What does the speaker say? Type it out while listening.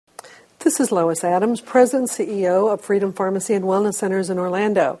This is Lois Adams, President and CEO of Freedom Pharmacy and Wellness Centers in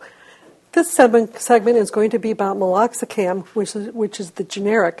Orlando. This segment is going to be about Meloxicam, which is the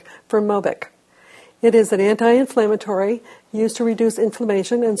generic for Mobic. It is an anti-inflammatory used to reduce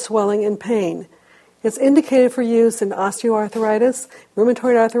inflammation and swelling and pain. It's indicated for use in osteoarthritis,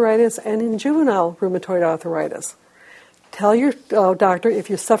 rheumatoid arthritis, and in juvenile rheumatoid arthritis. Tell your doctor if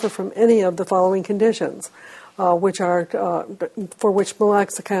you suffer from any of the following conditions, for which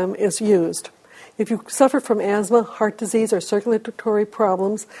Meloxicam is used. If you suffer from asthma, heart disease, or circulatory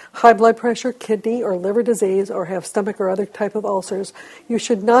problems, high blood pressure, kidney or liver disease, or have stomach or other type of ulcers, you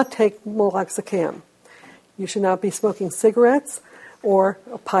should not take Meloxicam. You should not be smoking cigarettes or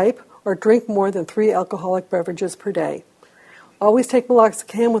a pipe or drink more than 3 alcoholic beverages per day. Always take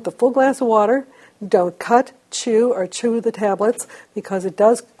Meloxicam with a full glass of water. Don't cut, chew, or chew the tablets because it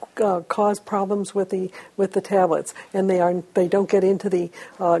does cause problems with the tablets, and they don't get into the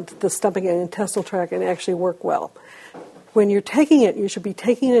stomach and intestinal tract and actually work well. When you're taking it, you should be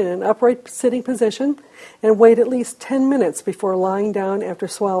taking it in an upright sitting position and wait at least 10 minutes before lying down after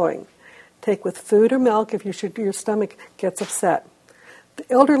swallowing. Take with food or milk if your stomach gets upset.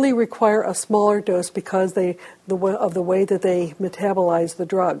 The elderly require a smaller dose because of the way that they metabolize the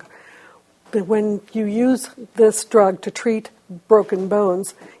drug. But when you use this drug to treat broken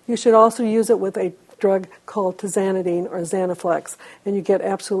bones, you should also use it with a drug called tizanidine or Xanaflex, and you get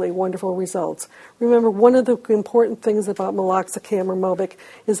absolutely wonderful results. Remember, one of the important things about Meloxicam or Mobic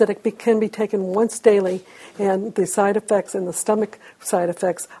is that it can be taken once daily, and the side effects and the stomach side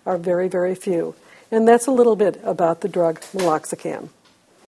effects are very, very few. And that's a little bit about the drug Meloxicam.